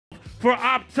for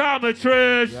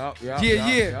Optometrist.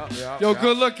 Yeah. Yo,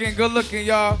 good looking,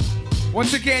 y'all.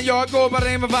 Once again, y'all, I go by the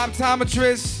name of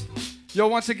Optometrist. Yo,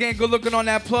 once again, good looking on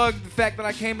that plug. The fact that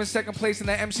I came in second place in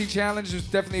that MC challenge was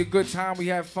definitely a good time. We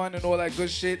had fun and all that good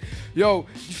shit. Yo,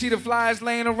 you see the flyers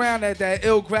laying around, that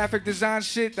ill graphic design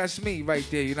shit? That's me right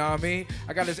there, you know what I mean?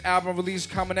 I got this album release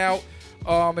coming out.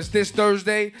 It's this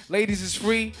Thursday. Ladies is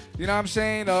free, you know what I'm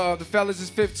saying? The fellas is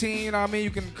 15, you know what I mean?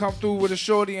 You can come through with a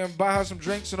shorty and buy her some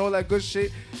drinks and all that good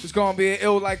shit. It's gonna be an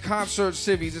ill like concert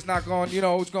series. It's not gonna, you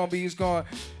know, it's gonna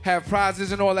have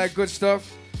prizes and all that good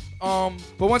stuff.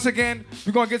 But once again,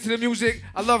 we're gonna get to the music.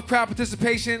 I love crowd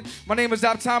participation. My name is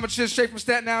Optometrist, straight from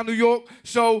Staten Island, New York.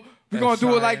 So we're gonna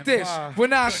do it like this.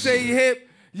 When I say hip,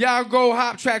 y'all go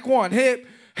hop. Track one. Hip,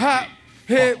 hop,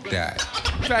 hip.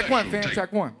 Track one, fam.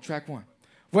 Track one.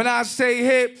 When I say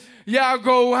hip, y'all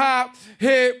go hop,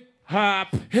 hip,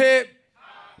 hop, hip.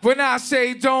 When I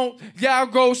say don't, y'all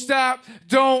go stop,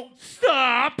 don't,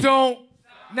 stop, don't.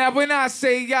 Now when I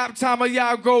say Optama,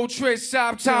 y'all go Trish,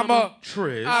 Optama,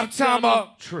 Trish, Optama,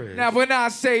 Trish. Now when I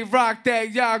say rock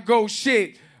that, y'all go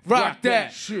shit, rock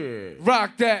that, shit,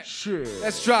 rock that, shit.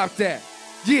 Let's drop that.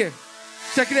 Yeah,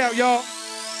 check it out, y'all.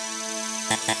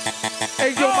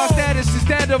 Hey yo, my status is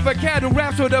that of a cat who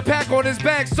raps with a pack on his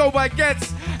back, so I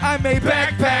guess I'm a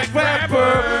backpack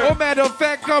rapper. Or matter of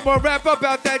fact, I'm a rap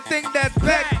about that thing that's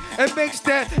back and makes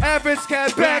that average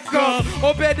cat back up.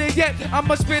 Or better yet,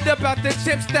 I'ma spit about the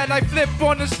chips that I flip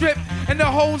on the strip and the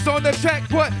holes on the track.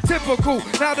 What typical,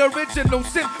 not original,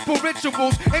 simple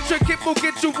rituals. Intricate will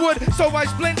get you wood, so I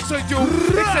splinter you.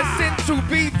 It's a sin to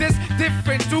be this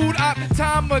different dude,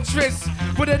 Optometrist,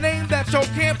 with a name that y'all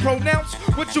can't pronounce.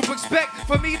 What you expect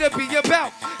for me to be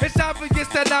about? It's obvious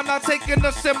that I'm not taking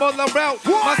a similar route.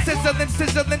 My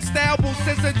sizzling style will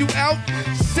scissor you out.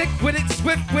 Sick with it,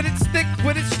 swift with it, stick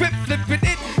with it, script flipping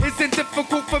it. Isn't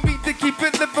difficult for me to keep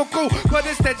it lyrical, but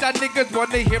instead y'all niggas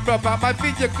wanna hear about my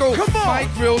vehicle. Come on. My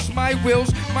grills, my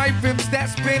wheels, my rims that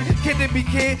spin. Kidding me,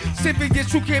 kid?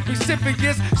 Serious, you can't be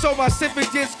serious. So my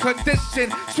serious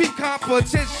condition, sweet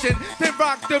competition. They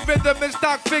rock the rhythm and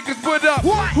stock figures. What up?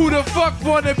 Who the fuck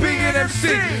wanna be an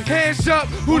MC? Hands up.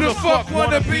 Who the fuck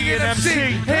wanna be an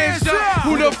MC? Hands up.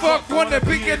 Who the fuck wanna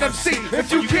be an MC?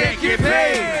 If you can't get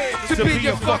paid to be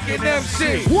a fucking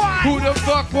MC, who the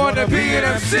fuck wanna be an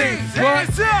MC? What?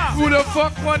 Who the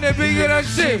fuck wanna be an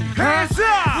MC? Huh?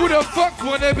 Who the fuck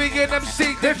wanna be an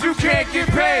MC if you can't get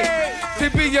paid to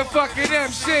be a fucking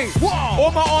MC?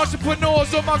 All my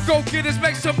entrepreneurs, all my go-getters,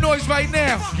 make some noise right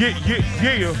now. Yeah.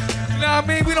 You know what I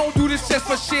mean? We don't do this just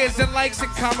for shares and likes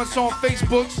and comments on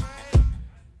Facebooks.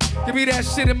 Give me that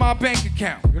shit in my bank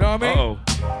account. You know what I mean?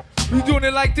 We doing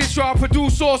it like this, y'all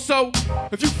produce also.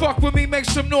 If you fuck with me, make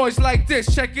some noise like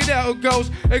this. Check it out,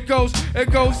 it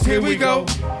goes, here we go.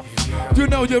 You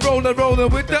know you're roller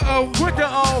with the O. With the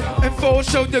O. And full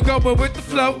show you're going with the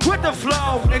flow. With the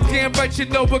flow. And damn right you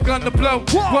know we're gonna blow.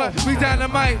 Whoa. What? We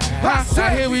dynamite. Now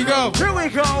here we go. Here we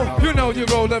go. You know you're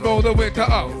roller with the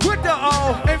O. With the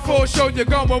O. And full show you're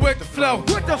going with the flow.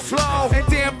 With the flow. And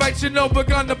damn right you know we're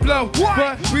gonna blow.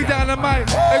 What? We dynamite.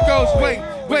 It goes,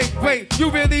 wait, you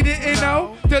really didn't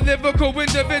know? The lyrical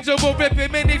individual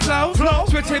ripping mini flows.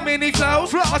 Switching mini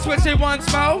flows. I switch it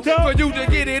once more. For you to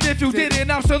get it, if you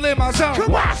didn't, I'm still in my zone.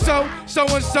 So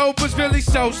and so was really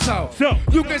so.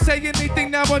 You can say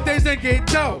anything nowadays and get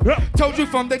dough. Told you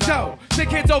from the toe, the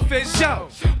kids don't fit show.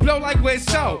 Blow like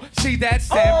whistle, see that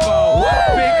sample.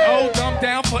 Big O, dumb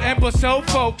down for imbecile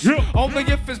folks. Only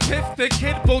if it's piff, the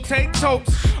kid will take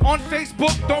totes. On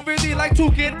Facebook, don't really like to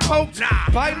get poked.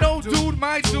 By no dude,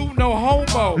 my dude, no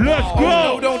homo. Let's go.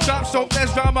 No, don't drop soap,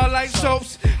 that's drama like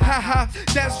soaps. Haha,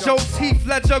 that's jokes, Heath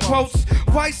Ledger quotes.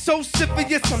 Why so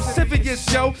serious? I'm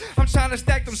serious, yo. I'm trying to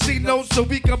stack them C notes so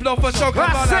we can blow for show. Come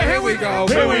on, now, here we go.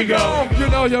 Here we go. You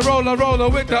know you're roller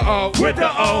with the O. With the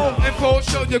O. And full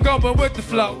show you're going with the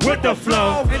flow. With the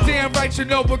flow. And damn right you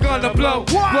know we're gonna blow.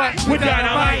 What? With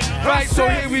dynamite. Right, so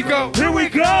here we go. Here we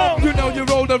go. You know you're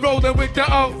rolling with the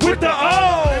O. With the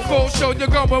O. And full show you're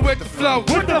going with the flow.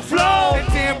 With the flow. And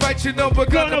damn right you know we're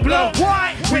gonna blow.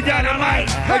 With dynamite.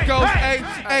 It goes,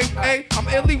 hey, I'm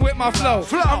illy with my flow.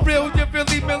 I'm real, you're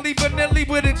really milli vanilli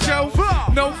with it, Joe.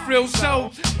 No frills,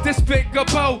 so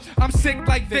despicable. I'm sick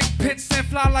like Vic Pitts and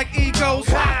fly like egos.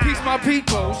 Peace my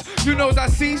peoples, you knows I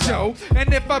see Joe.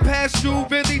 And if I pass you,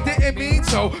 really didn't mean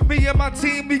so. Me and my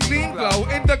team, we clean glow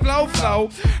in the glow flow.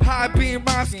 High beam,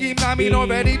 my scheme, I mean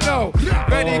already know.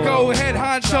 Ready, go ahead,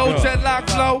 honcho, jet lock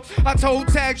flow. rival. I told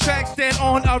tag tracks then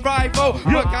on arrival.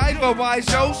 MacGyver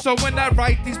wise, yo. So when I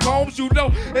write these poems, you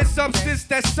know it's substance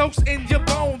that soaks in your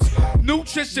bones.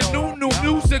 Nutrition, new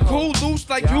musical, loose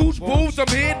like huge bulls. I'm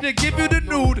here to give you the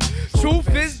nude.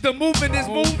 Truth is the movement is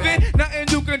moving. Nothing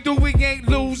you can do, we ain't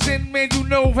losing. Man, you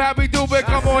know how we do it.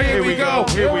 Come on, here we go.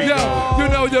 Yo, you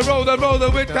know you roller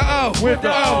with the O. With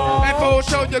the O. And for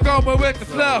sure you're going with the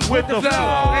flow. With the flow.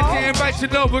 And then right, you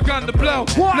know we're gonna blow.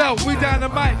 Blow, we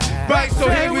dynamite. Right, so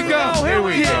here we go. Here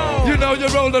we go. You know you're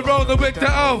roller with the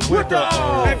O. With the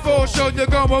O. And for sure you're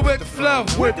going with the flow.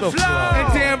 With the flow.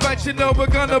 And damn right, you know we're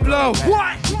gonna blow.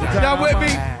 What? Y'all with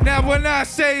me? Now when I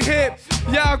say hip,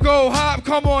 y'all go hop.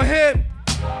 Come on, hip.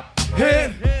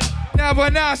 Hip. Now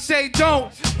when I say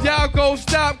don't, y'all go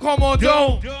stop. Come on,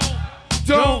 don't.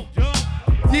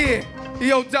 Yeah.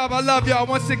 Yo, Dub, I love y'all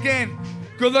once again.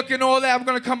 Good looking, all that. I'm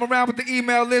gonna come around with the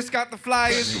email list, got the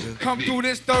flyers. Come through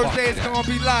this Thursday, it's gonna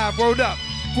be live. Word up.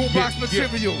 Boombox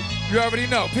material. You already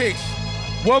know. Peace.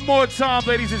 One more time,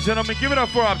 ladies and gentlemen. Give it up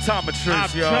for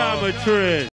Optometrist, y'all. Optometrist.